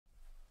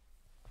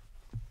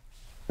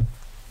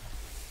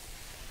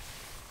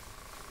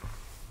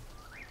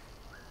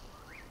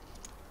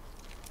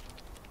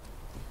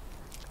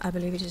I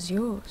believe it is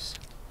yours.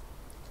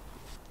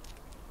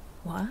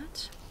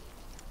 What?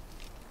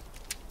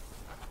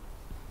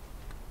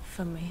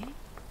 For me?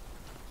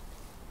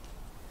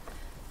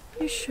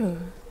 You sure?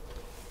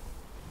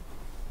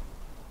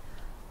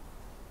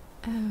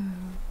 Oh,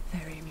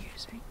 very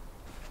amusing.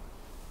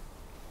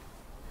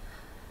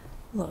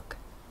 Look,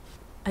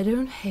 I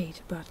don't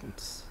hate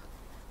buttons.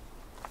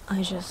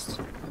 I just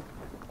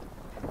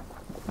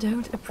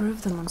don't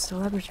approve them on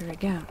celebratory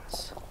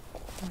gowns.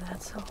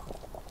 That's all.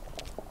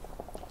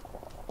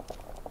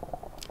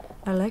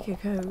 I like your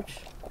coach.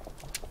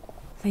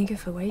 Thank you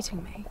for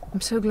waiting me.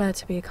 I'm so glad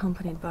to be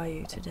accompanied by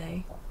you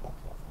today.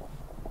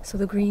 So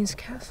the Greene's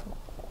castle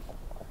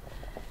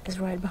is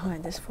right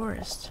behind this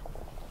forest.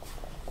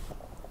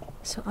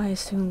 So I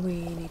assume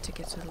we need to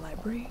get to the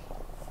library,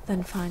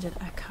 then find an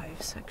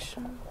archive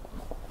section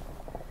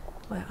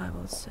where I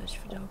will search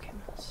for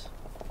documents.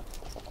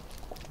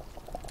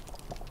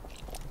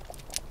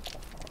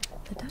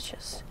 The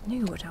Duchess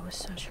knew what I was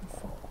searching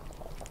for,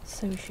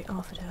 so she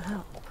offered her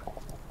help.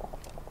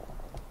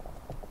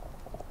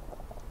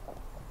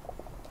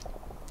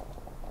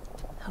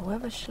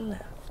 However, she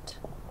left.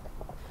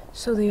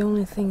 So the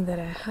only thing that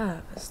I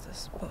have is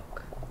this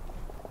book.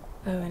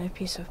 Oh, and a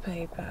piece of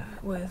paper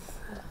with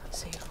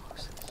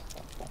seahorses.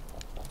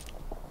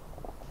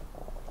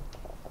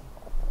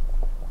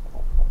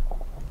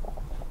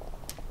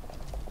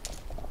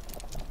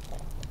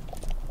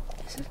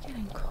 Is it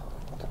getting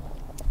cold?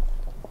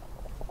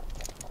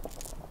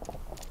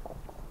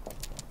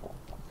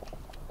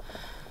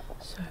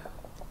 So,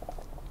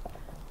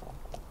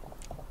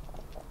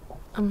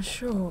 I'm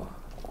sure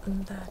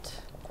that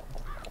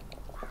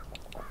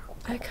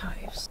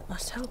archives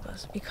must help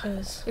us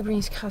because the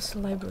Greene's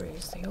Castle Library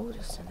is the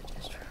oldest in the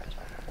district.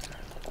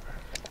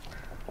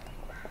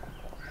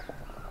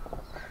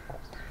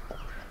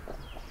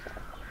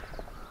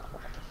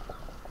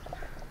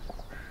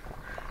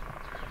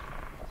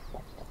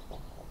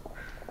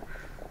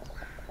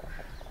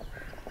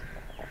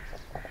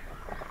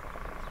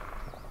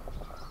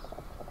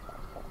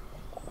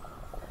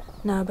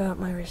 Now about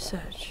my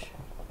research.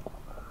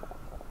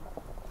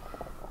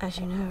 As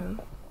you know,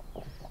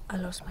 I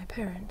lost my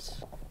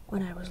parents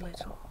when I was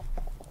little.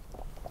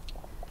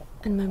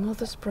 And my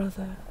mother's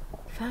brother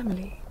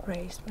family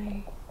raised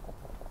me.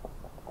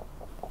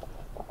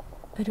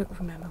 I don't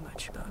remember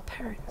much about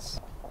parents.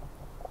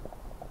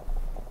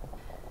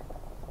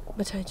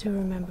 But I do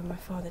remember my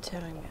father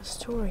telling me a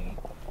story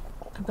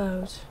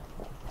about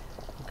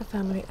a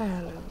family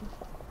heirloom.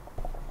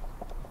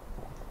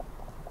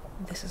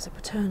 This is a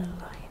paternal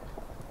line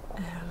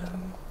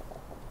heirloom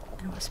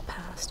and was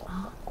passed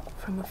on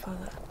from a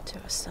father to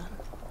a son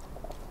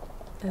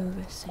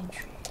over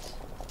centuries.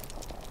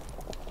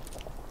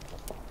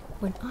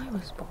 When I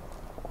was born,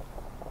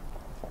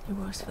 it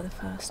was for the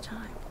first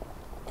time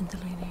in the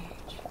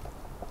lineage,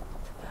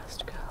 the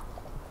first girl.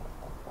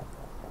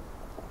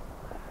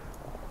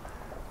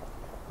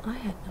 I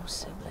had no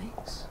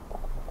siblings,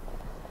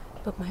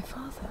 but my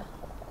father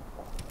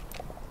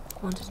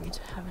wanted me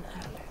to have an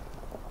heirloom,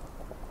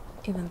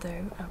 even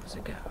though I was a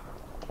girl.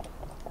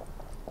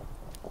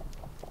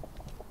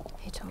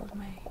 He told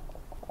me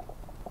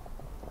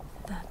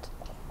that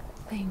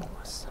thing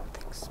was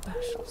something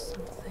special,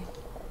 something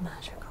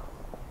magical,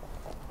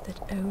 that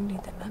only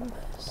the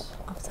members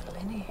of the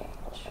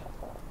lineage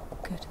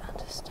could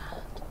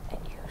understand and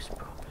use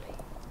properly.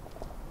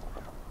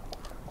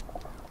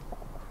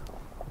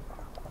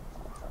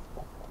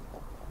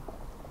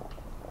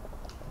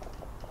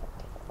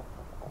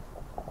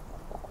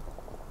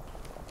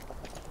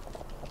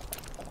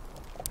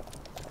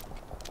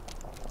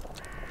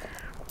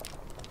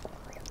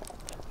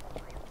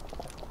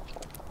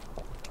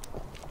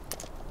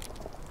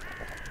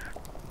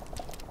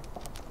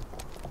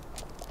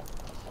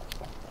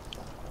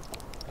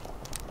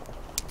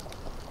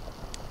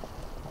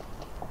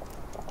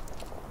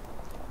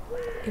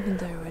 Even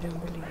though I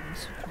don't believe in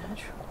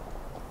supernatural,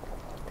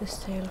 this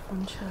tale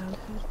from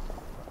childhood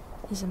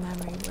is a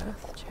memory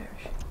worth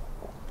cherishing.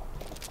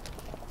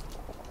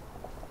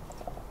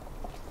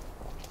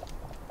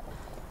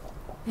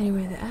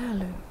 Anyway, the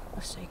heirloom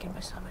was taken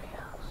by somebody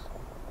else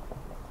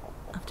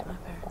after my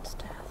parents'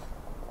 death.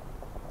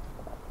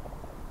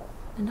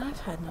 And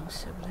I've had no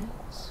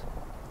siblings.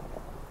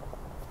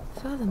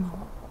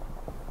 Furthermore,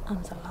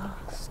 I'm the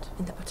last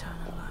in the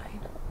paternal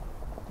line.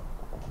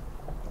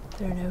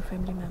 There are no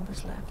family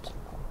members left.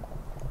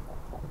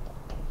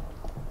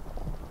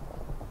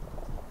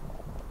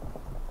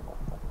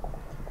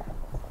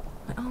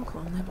 My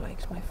uncle never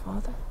liked my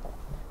father,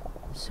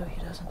 so he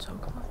doesn't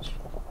talk much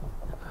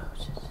about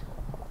it.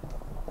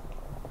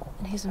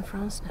 And he's in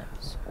France now,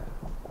 so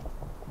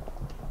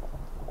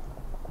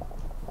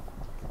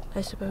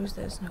I suppose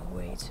there's no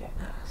way to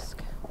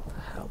ask for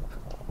help.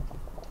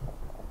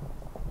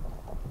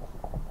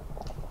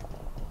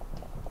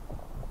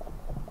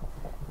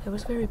 I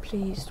was very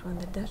pleased when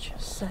the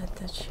Duchess said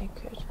that she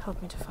could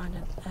help me to find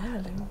an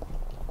heirloom.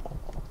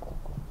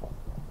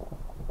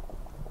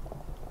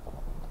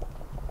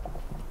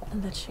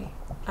 And that she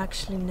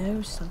actually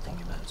knows something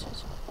about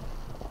it.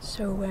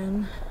 So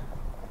when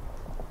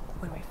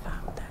we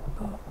found that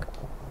book,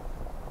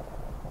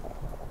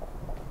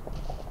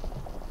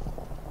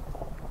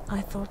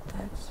 I thought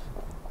that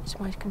it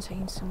might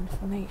contain some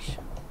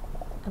information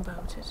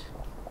about it.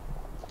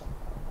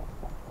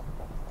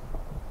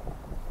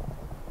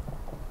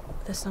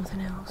 But there's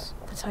something else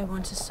that I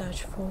want to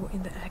search for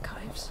in the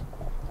archives.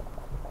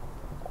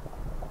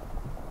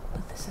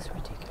 But this is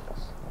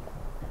ridiculous.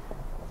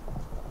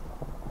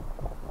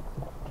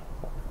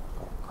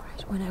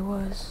 Alright, when I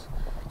was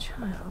a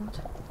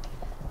child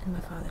and my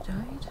father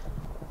died,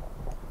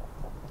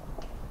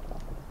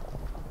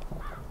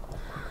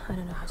 I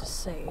don't know how to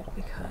say it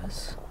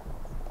because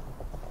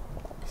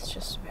it's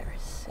just very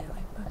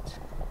silly, but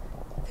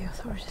the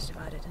authorities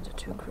divided into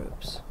two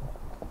groups.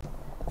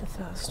 The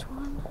first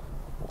one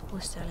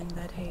was telling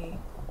that he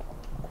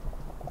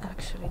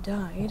actually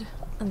died,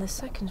 and the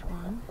second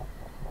one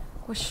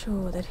was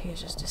sure that he had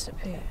just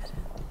disappeared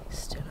and he's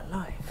still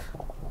alive.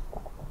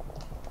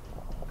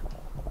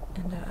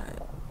 And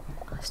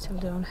I still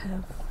don't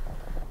have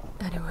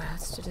any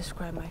words to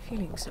describe my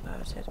feelings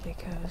about it,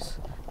 because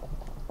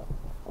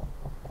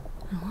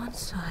on one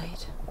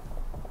side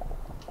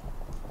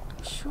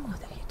I'm sure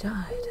that he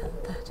died and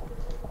that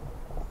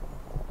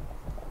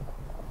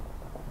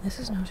this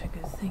is not a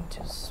good thing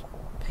to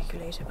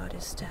speculate about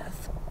his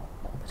death,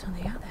 but on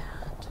the other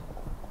hand,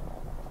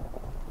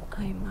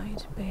 I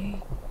might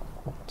be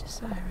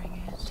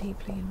desiring it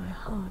deeply in my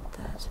heart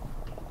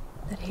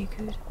that he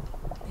could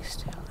be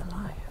still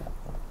alive.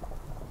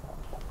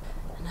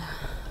 And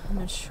I'm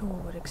not sure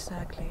what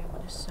exactly I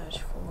want to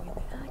search for in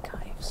the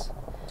archives.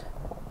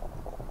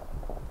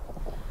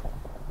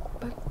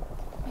 But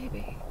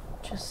maybe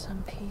just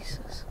some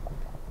pieces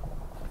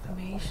of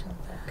information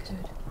that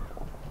could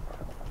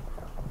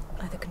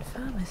either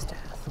confirm his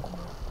death or...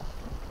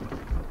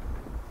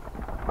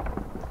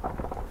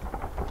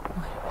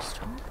 Why did we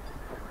stop?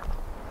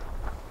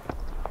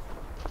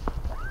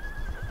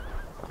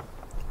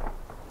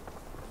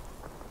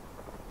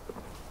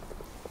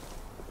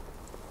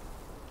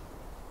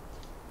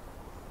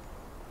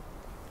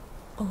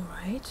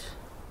 Alright.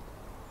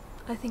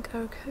 I think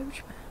our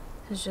coachman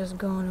has just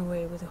gone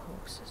away with the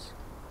horses.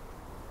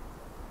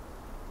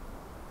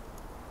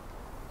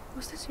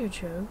 Was this your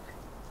joke?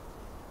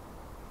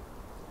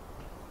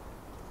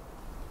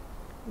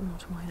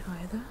 Not mine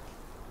either.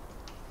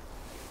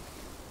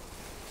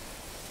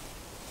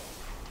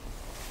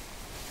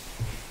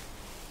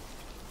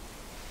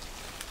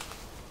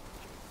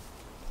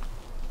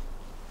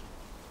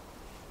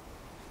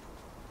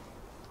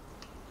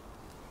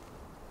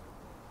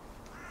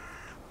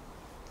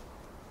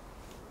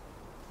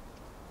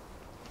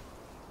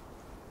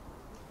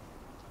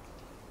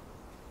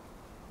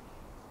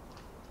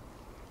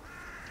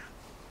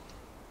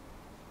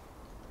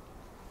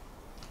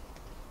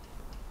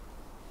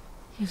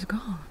 He's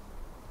gone.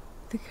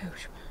 The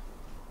coachman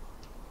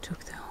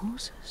took the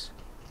horses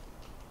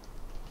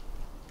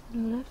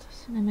and left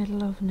us in the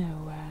middle of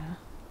nowhere.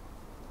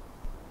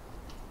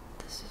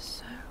 This is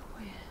so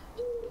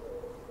weird.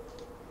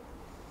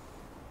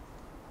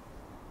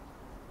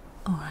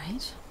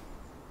 Alright.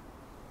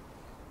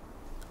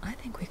 I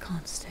think we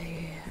can't stay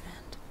here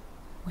and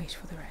wait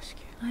for the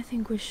rescue. I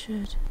think we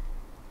should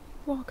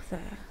walk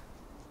there.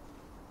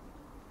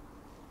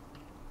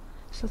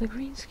 So the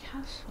Greene's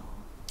castle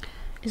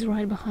is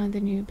right behind the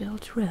new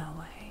built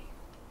railway.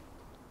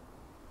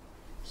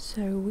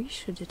 So we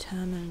should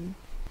determine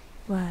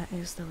where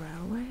is the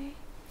railway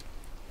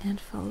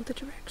and follow the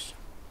direction,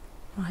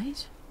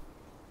 right?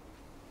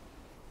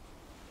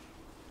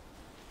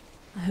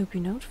 I hope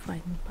you're not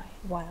frightened by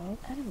wild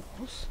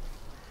animals.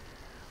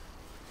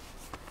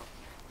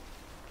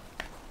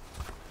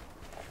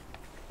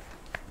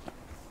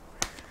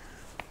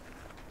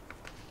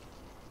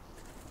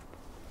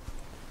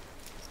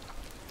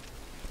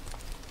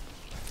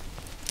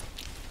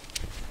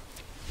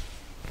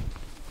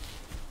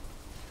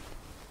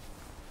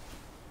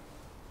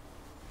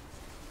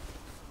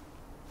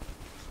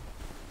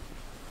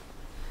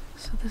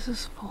 So this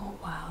is for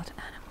wild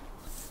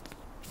animals.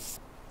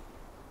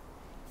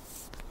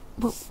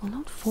 Well,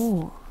 not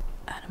for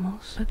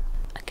animals, but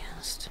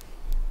against.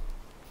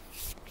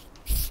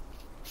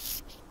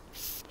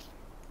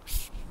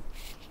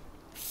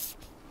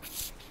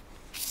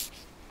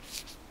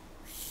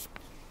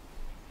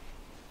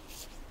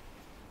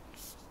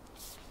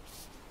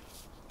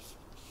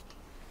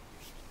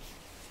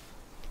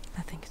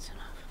 I think it's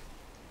enough.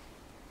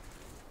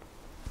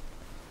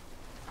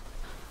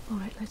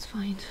 Alright, let's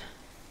find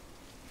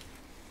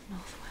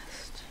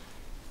northwest.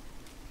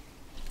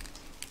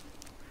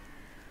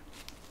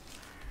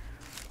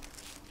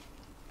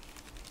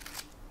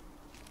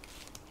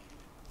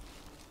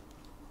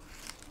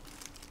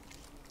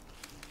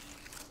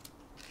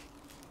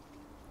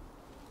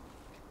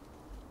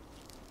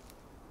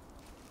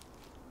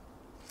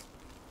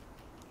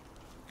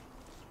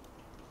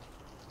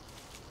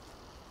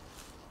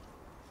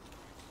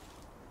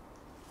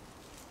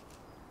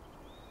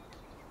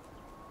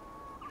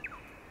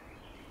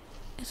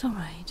 It's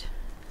alright.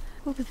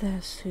 We'll be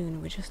there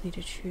soon. We just need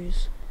to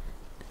choose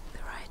the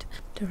right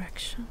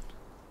direction.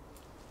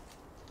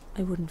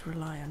 I wouldn't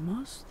rely on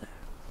moss, though.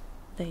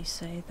 They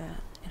say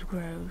that it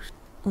grows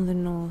on the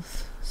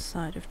north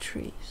side of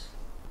trees.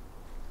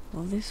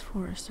 Well, this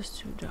forest is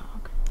too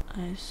dark.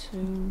 I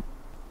assume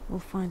we'll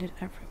find it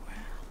everywhere.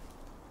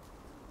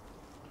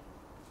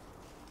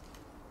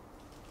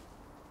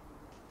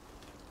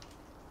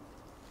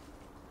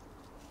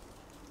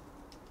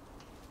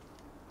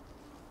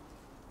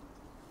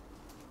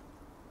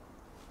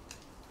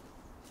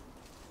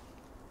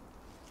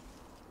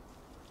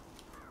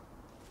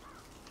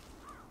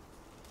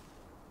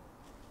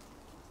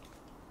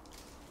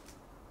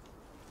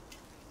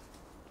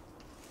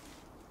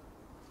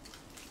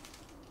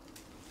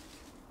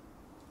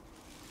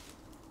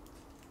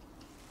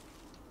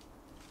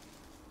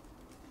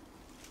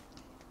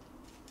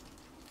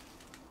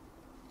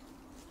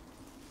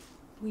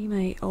 We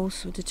may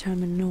also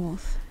determine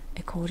north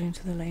according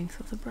to the length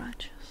of the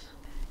branches.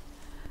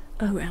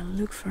 Oh, and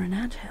look for an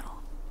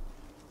anthill.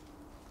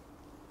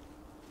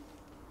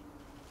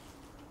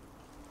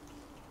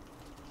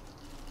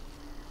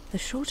 The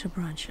shorter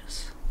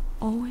branches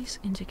always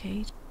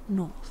indicate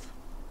north,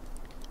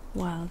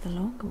 while the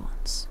longer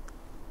ones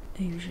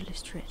are usually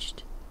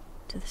stretched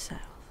to the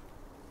south.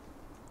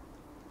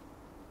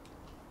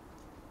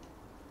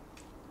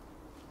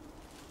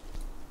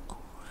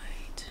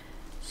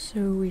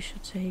 So we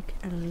should take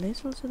a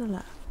little to the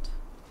left.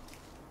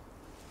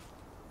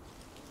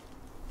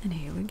 And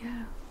here we go.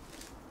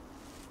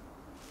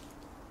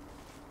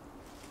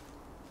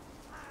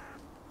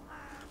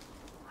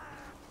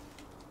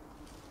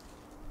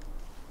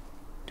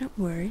 Don't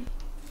worry,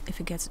 if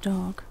it gets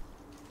dark,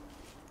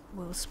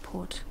 we'll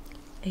spot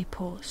a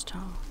pole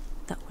star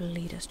that will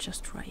lead us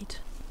just right.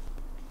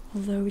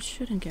 Although it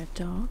shouldn't get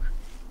dark.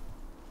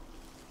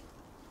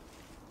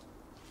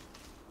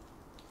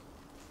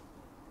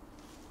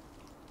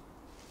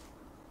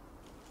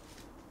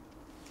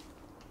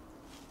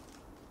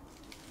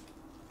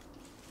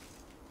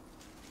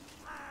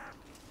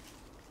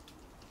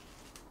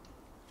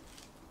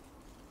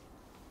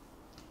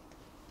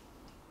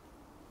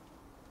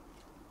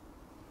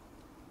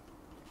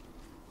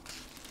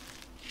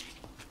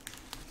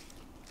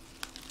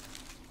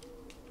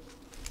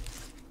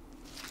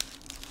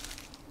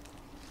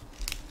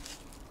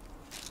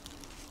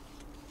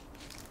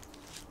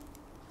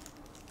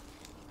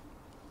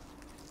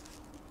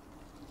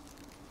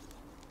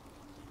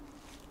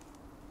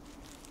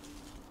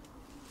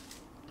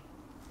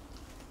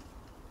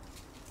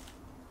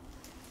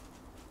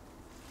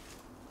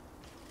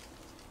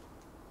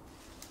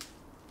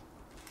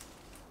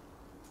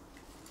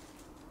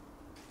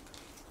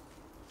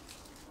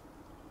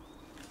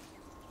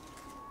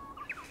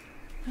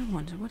 I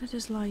wonder what it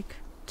is like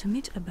to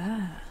meet a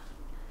bear.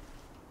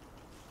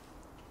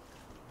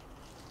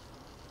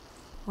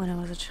 When I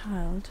was a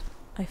child,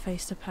 I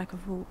faced a pack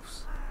of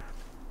wolves.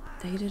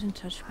 They didn't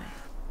touch me.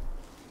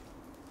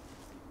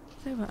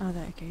 There were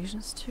other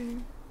occasions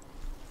too.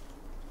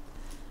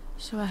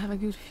 So I have a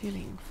good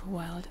feeling for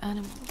wild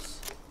animals.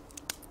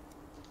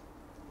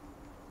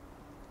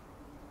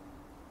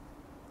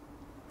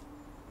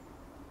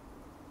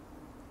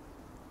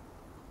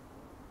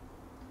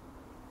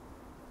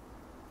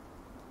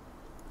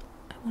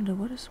 I wonder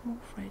what is more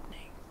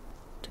frightening,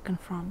 to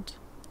confront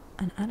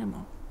an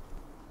animal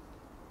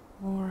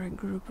or a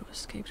group of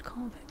escaped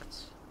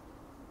convicts.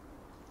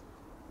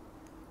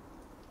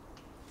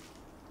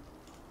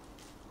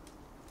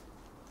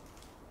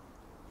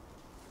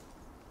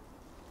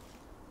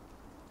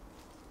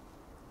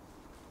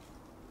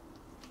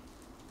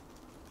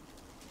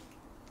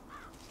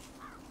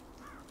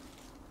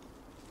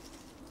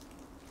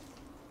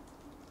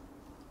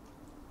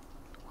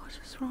 What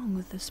is wrong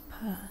with this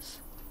purse?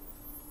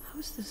 How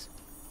is this?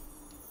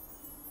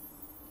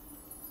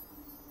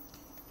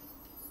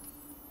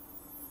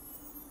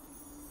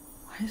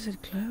 Why is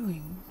it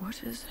glowing?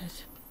 What is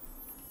it?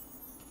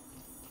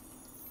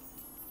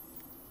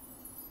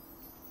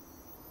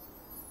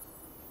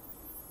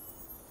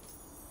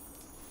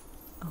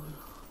 Oh,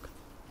 look.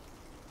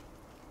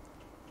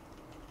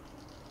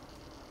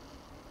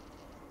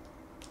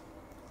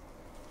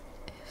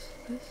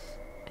 Is this?